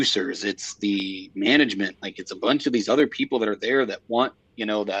producers, it's the management, like it's a bunch of these other people that are there that want,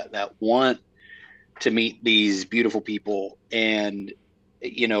 that want to meet these beautiful people. And,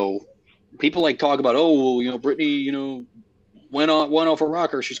 people like talk about, oh, well, Britney, went off a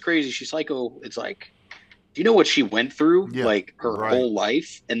rocker. She's crazy. She's psycho. It's like, do you know what she went through? Yeah, like her whole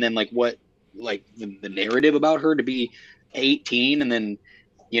life. And then like what, like the narrative about her to be 18, and then,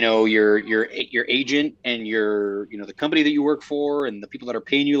 your agent and your, the company that you work for and the people that are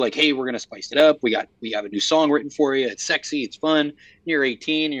paying you, like, hey, we're going to spice it up. We have a new song written for you. It's sexy. It's fun. You're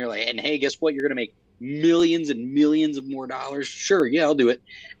 18 and you're like, and hey, guess what? You're going to make millions and millions of more dollars. Sure. Yeah, I'll do it.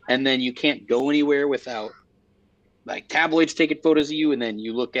 And then you can't go anywhere without like tabloids taking photos of you. And then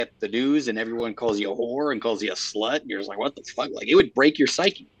you look at the news and everyone calls you a whore and calls you a slut. And you're just like, what the fuck? Like it would break your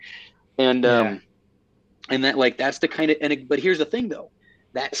psyche. And, and that, like, that's the kind of, but here's the thing though,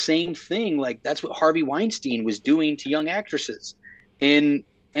 that same thing, like that's what Harvey Weinstein was doing to young actresses in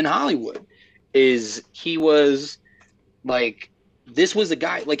Hollywood. Is he was like, this was a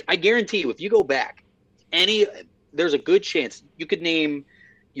guy, like, I guarantee you, if you go back there's a good chance you could name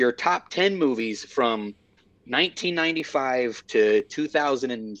your top 10 movies from 1995 to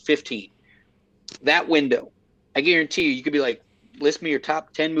 2015, that window. I guarantee you could be like, list me your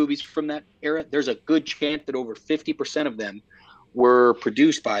top 10 movies from that era. There's a good chance that over 50% of them were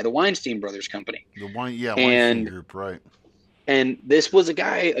produced by the Weinstein Brothers Company. Weinstein Group, right. And this was a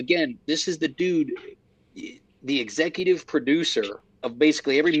guy, again, this is the dude, the executive producer of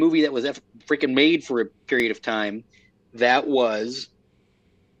basically every movie that was freaking made for a period of time, that was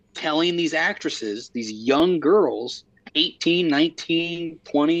telling these actresses, these young girls, 18, 19,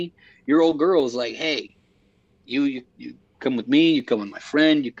 20-year-old girls, like, hey, you come with me, you come with my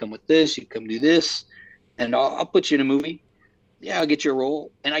friend, you come with this, you come do this, and I'll put you in a movie. Yeah, I'll get you a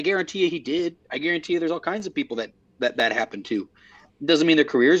role. And I guarantee you he did. I guarantee you there's all kinds of people that happened to. It doesn't mean their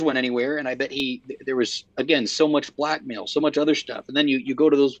careers went anywhere. And I bet there was, again, so much blackmail, so much other stuff. And then you go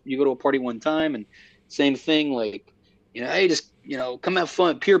to a party one time and same thing, like, hey, just, come have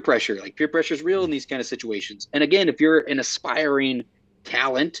fun, peer pressure. Like peer pressure is real in these kind of situations. And again, if you're an aspiring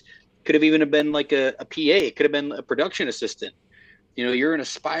talent, could have even been like a PA, it could have been a production assistant. You're an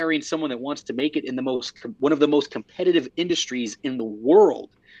aspiring someone that wants to make it in one of the most competitive industries in the world,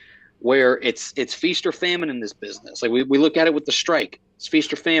 where it's feast or famine in this business. Like we look at it with the strike, it's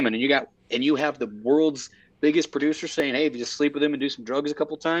feast or famine, and you have the world's biggest producer saying, hey, if you just sleep with him and do some drugs a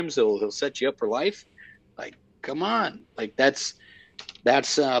couple times, he'll set you up for life. Like, come on, like that's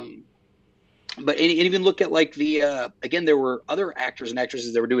but even look at like the again, there were other actors and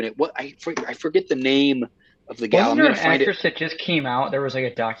actresses that were doing it. What I forget the name of the gal. Wasn't there an actress that just came out? There was like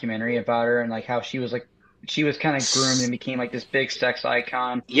a documentary about her and like how she was kind of groomed and became like this big sex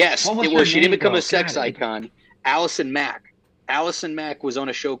icon. Yes, she didn't become a sex icon. Allison Mack. Allison Mack was on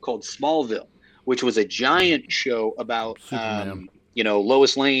a show called Smallville, which was a giant show about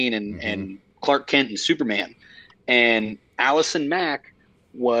Lois Lane and Clark Kent and Superman. And Allison Mack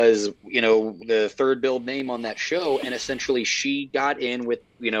was, the third billed name on that show. And essentially she got in with,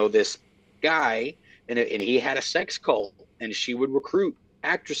 this guy and he had a sex cult, and she would recruit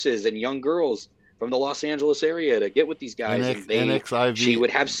actresses and young girls from the Los Angeles area to get with these guys. She would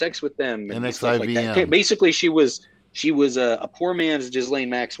have sex with them and stuff like that. Basically she was a poor man's Ghislaine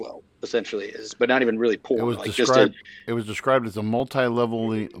Maxwell, essentially, but not even really poor. It was described as a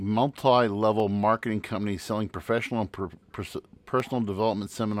multi-level marketing company selling professional and personal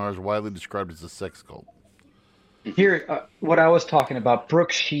development seminars widely described as a sex cult. Here, what I was talking about,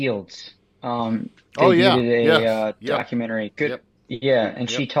 Brooke Shields. Oh, They yeah. did a Yes. Yep. documentary. Good. Yep. Yeah, and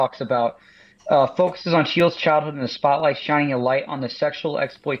she talks about focuses on Shields' childhood in the spotlight, shining a light on the sexual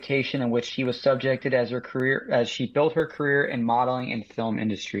exploitation in which she was subjected as she built her career in modeling and film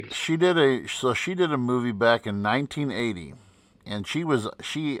industries. She did a movie back in 1980, and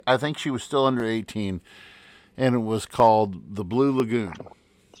I think she was still under 18, and it was called The Blue Lagoon.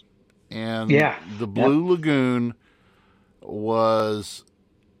 And The Blue Lagoon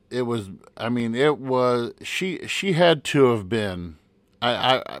she had to have been,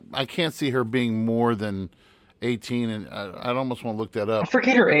 I can't see her being more than 18, and I'd almost want to look that up. I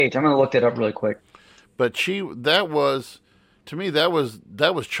forget her age. I'm going to look that up really quick. But that was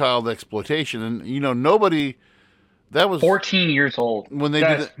child exploitation, and nobody. That was 14 years old.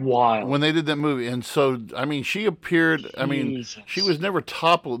 Wild. When they did that movie, and so she appeared. Jesus. She was never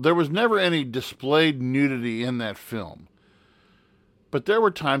topless. There was never any displayed nudity in that film. But there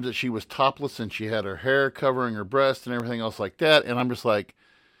were times that she was topless and she had her hair covering her breast and everything else like that. And I'm just like,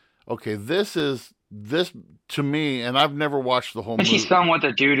 okay, this to me, and I've never watched the whole movie. And she's found with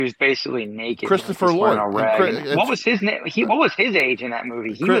a dude who's basically naked. Christopher Lloyd. What was his name? What was his age in that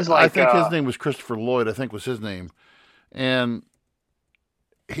movie? I think his name was Christopher Lloyd. I think was his name. And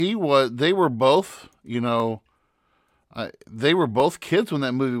they were both, they were both kids when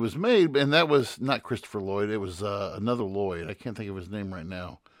that movie was made, and that was not Christopher Lloyd. It was another Lloyd. I can't think of his name right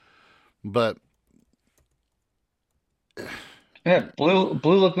now. But yeah, Blue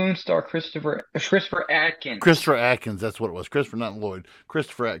Lagoon star Christopher Atkins. Christopher Atkins, that's what it was. Christopher, not Lloyd.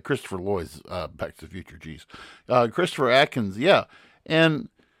 Christopher Lloyd's Back to the Future. Jeez, Christopher Atkins. Yeah, and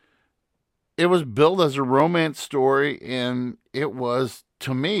it was billed as a romance story, and it was,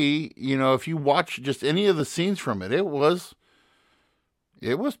 to me, if you watch just any of the scenes from it, it was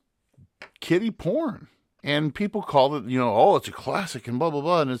kiddie porn. And people called it, it's a classic and blah, blah,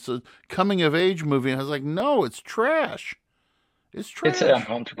 blah, and it's a coming-of-age movie. And I was like, no, it's trash. It's trash. It's an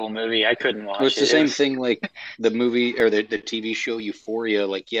uncomfortable movie. I couldn't watch it. It's the same thing like the movie or the TV show Euphoria.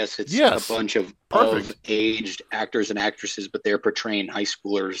 Like, yes, it's a bunch of aged actors and actresses, but they're portraying high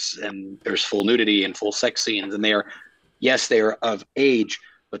schoolers, and there's full nudity and full sex scenes. And they are of age,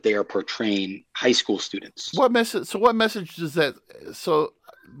 but they are portraying high school students. What message does that? So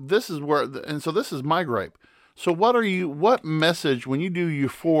this is my gripe. So what message, when you do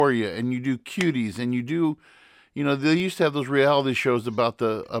Euphoria and you do Cuties and you do, they used to have those reality shows about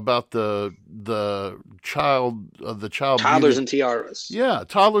the child toddlers and tiaras. Yeah,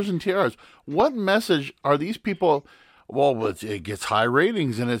 toddlers and tiaras. What message are these people? Well, it gets high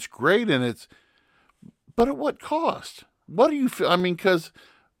ratings and it's great but at what cost? What do you feel? Because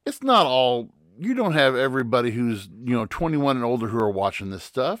it's not all. You don't have everybody who's 21 and older who are watching this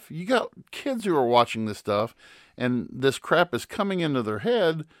stuff. You got kids who are watching this stuff, and this crap is coming into their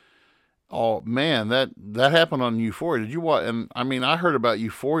head. Oh man, that happened on Euphoria. Did you watch? And I heard about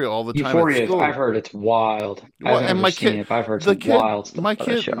Euphoria all the time. Euphoria, I've heard it's wild. I've never seen it, but I've heard wild stuff about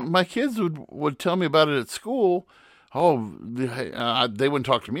the show. My kids would tell me about it at school. Oh, they wouldn't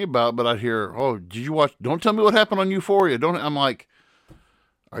talk to me about it, but I'd hear, oh, did you watch? Don't tell me what happened on Euphoria. I'm like,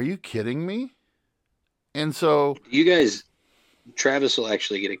 are you kidding me? And so you guys, Travis will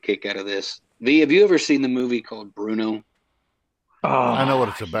actually get a kick out of this. V, have you ever seen the movie called Bruno? Oh, I know what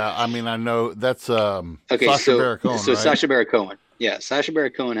it's about. I know that's Sacha Baron Cohen. So right? Sacha Baron Cohen. Yeah, Sacha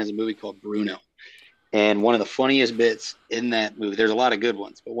Baron Cohen has a movie called Bruno. And one of the funniest bits in that movie, there's a lot of good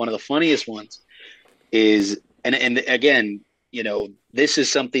ones, but one of the funniest ones is, and again, this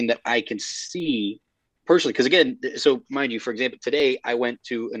is something that I can see personally, because again, so mind you, for example, today I went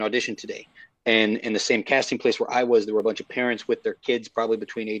to an audition today. And in the same casting place where I was, there were a bunch of parents with their kids, probably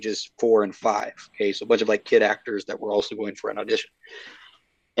between ages 4 and 5. Okay, so a bunch of kid actors that were also going for an audition.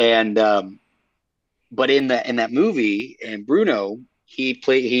 And but in that movie, and Bruno, he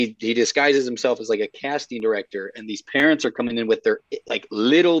disguises himself as a casting director, and these parents are coming in with their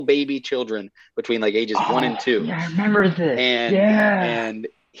little baby children between ages 1 and 2. Yeah, I remember this. And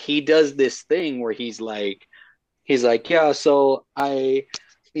he does this thing where he's like, yeah, so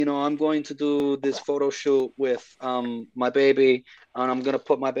I'm going to do this photo shoot with my baby, and I'm going to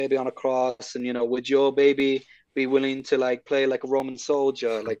put my baby on a cross, and, would your baby be willing to play like a Roman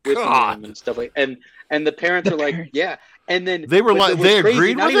soldier, with him and stuff and the parents are like, yeah. And then they were they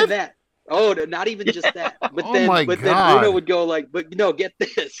agreed not with even it? that. Oh, not even just that. But oh then, my but God. then Bruno would go but get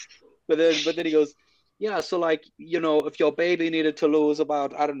this. But then he goes, yeah, so if your baby needed to lose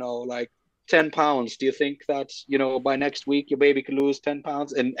about, I don't know, 10 pounds, do you think that, by next week your baby could lose 10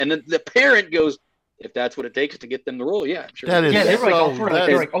 pounds? And then the parent goes, if that's what it takes to get them the role, yeah, I'm sure. That is they were like, so,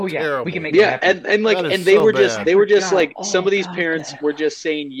 they're like, oh yeah, terrible. we can make it happen. And like, and they so were bad. just like, some of these parents were just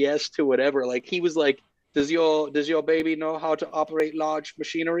saying yes to whatever. Like, he was like, does your baby know how to operate large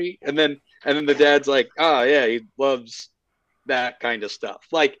machinery? And then the dad's like, oh yeah, he loves that kind of stuff.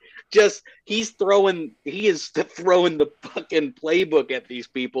 Like, just he is throwing the fucking playbook at these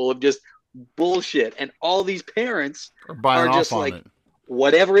people of just bullshit, and all these parents are just like,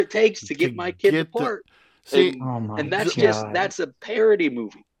 whatever it takes to get my kid the part. And that's a parody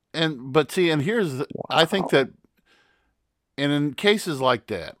movie. And here's I think that, and in cases like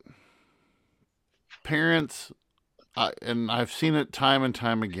that, parents, and I've seen it time and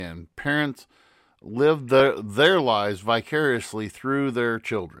time again, parents live their lives vicariously through their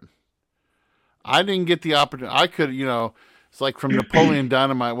children. I didn't get the opportunity. I could, it's like from Napoleon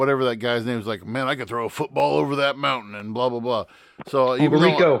Dynamite, whatever that guy's name is, like, man, I could throw a football over that mountain and blah, blah, blah. So Uncle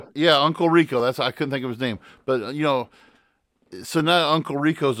Rico. Uncle Rico. I couldn't think of his name. But, so now Uncle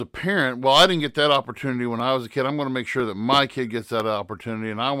Rico's a parent. Well, I didn't get that opportunity when I was a kid. I'm going to make sure that my kid gets that opportunity,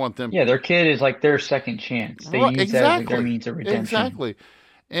 and I want them. Yeah, their kid is like their second chance. They use that as like their means of redemption. Exactly.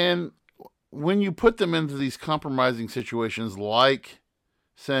 And when you put them into these compromising situations, like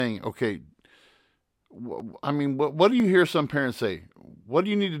saying, okay, I mean, what do you hear some parents say? What do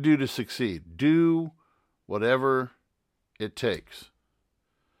you need to do to succeed? Do whatever it takes.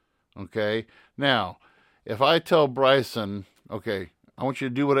 Okay? Now, if I tell Bryson, okay, I want you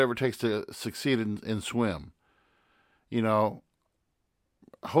to do whatever it takes to succeed in swim,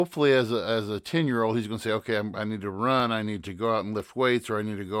 hopefully as a 10-year-old, he's going to say, okay, I need to run, I need to go out and lift weights, or I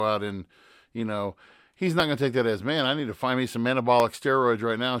need to go out and, he's not going to take that as, man, I need to find me some anabolic steroids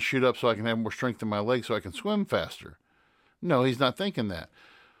right now and shoot up so I can have more strength in my legs so I can swim faster. No, he's not thinking that.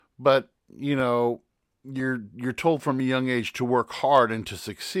 But, you're told from a young age to work hard and to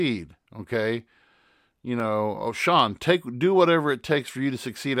succeed, okay? Sean, do whatever it takes for you to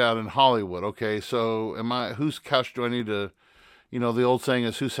succeed out in Hollywood, okay? So whose couch do I need to, the old saying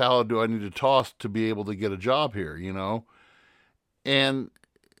is, whose salad do I need to toss to be able to get a job here, And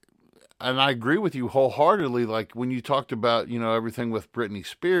I agree with you wholeheartedly. Like when you talked about, everything with Britney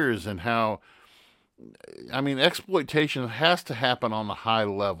Spears and how, exploitation has to happen on a high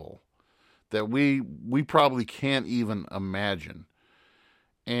level that we probably can't even imagine.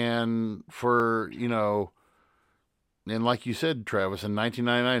 And for, and like you said, Travis, in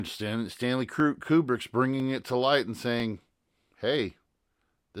 1999, Stanley Kubrick's bringing it to light and saying, hey,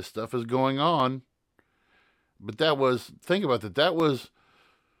 this stuff is going on. But think about that.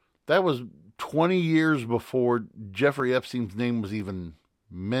 That was 20 years before Jeffrey Epstein's name was even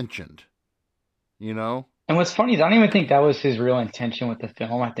mentioned, And what's funny is I don't even think that was his real intention with the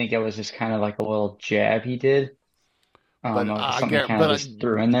film. I think it was just kind of like a little jab he did. Just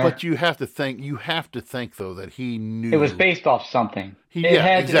threw in there. But you have to think though that he knew it was based off something.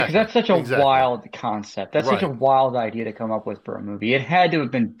 Exactly. Because that's such a wild concept. That's such a wild idea to come up with for a movie. It had to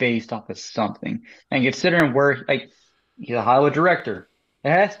have been based off of something. And considering where, he's a Hollywood director, he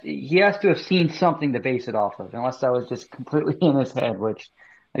has to have seen something to base it off of, unless that was just completely in his head, which,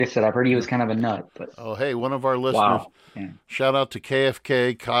 like I said, I've heard he was kind of a nut. But oh, hey, one of our listeners, shout out to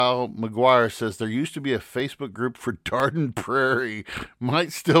KFK, Kyle McGuire, says there used to be a Facebook group for Darden Prairie.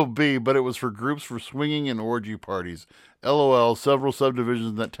 Might still be, but it was for groups for swinging and orgy parties. LOL, several subdivisions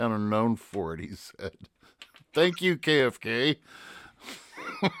in that town are known for it, he said. Thank you, KFK.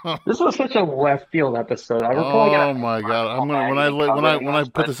 This was such a left field episode. Oh my god! I'm gonna when I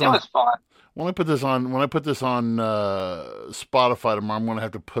put this on. When I put this on Spotify tomorrow, I'm gonna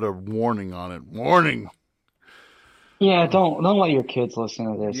have to put a warning on it. Warning. Yeah, don't let your kids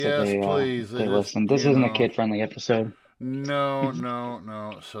listen to this. Yes, please. They listen. This isn't a kid-friendly episode. No.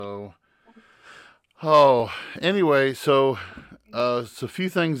 So, anyway, so it's a few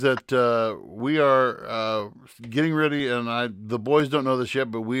things that we are getting ready, and the boys don't know this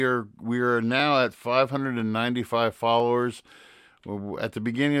yet, but we are now at 595 followers. At the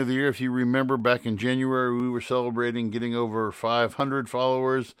beginning of the year, if you remember, back in January, we were celebrating getting over 500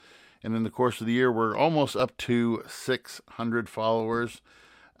 followers, and in the course of the year, we're almost up to 600 followers.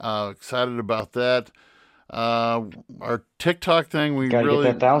 Excited about that. Our TikTok thing, we gotta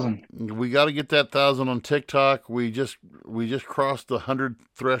get that 1,000. We got to get that 1,000 on TikTok. We just crossed the 100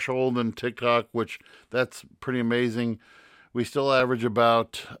 threshold in TikTok, which that's pretty amazing. We still average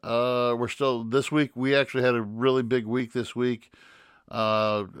about. This week. We actually had a really big week this week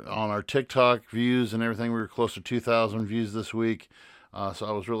on our TikTok views and everything. We were close to 2,000 views this week, so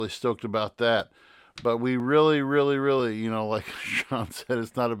I was really stoked about that. But we really, really, really, like Sean said,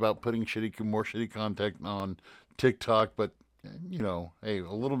 it's not about putting more shitty content on TikTok, but hey,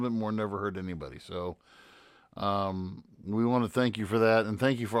 a little bit more never hurt anybody. So we want to thank you for that, and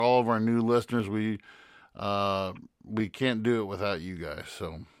thank you for all of our new listeners. We can't do it without you guys.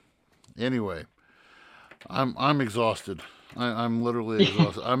 So anyway, I'm exhausted. I'm literally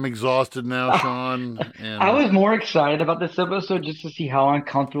exhausted. I'm exhausted now, Sean. And I was more excited about this episode just to see how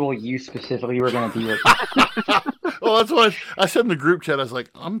uncomfortable you specifically were going to be with it. Well, that's why I said in the group chat, I was like,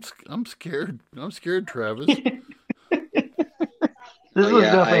 I'm scared. I'm scared, Travis. This was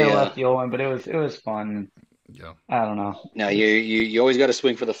definitely a left field one, but it was fun. Yeah. I don't know. No, you always got to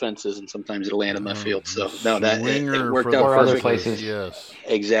swing for the fences, and sometimes it'll land in left field. So no, it worked out for other places. Yes,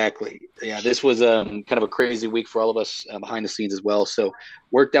 exactly. Yeah, this was kind of a crazy week for all of us behind the scenes as well. So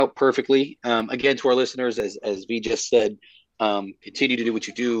worked out perfectly. Again, to our listeners, as V just said, continue to do what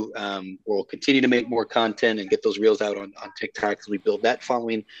you do. We'll continue to make more content and get those reels out on TikTok as we build that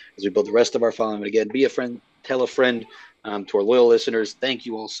following, as we build the rest of our following. But again, be a friend, tell a friend. To our loyal listeners, thank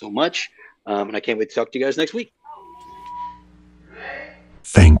you all so much. And I can't wait to talk to you guys next week.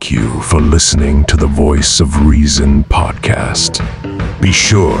 Thank you for listening to the Voice of Reason podcast. Be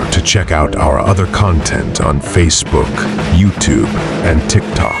sure to check out our other content on Facebook, YouTube, and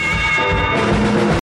TikTok.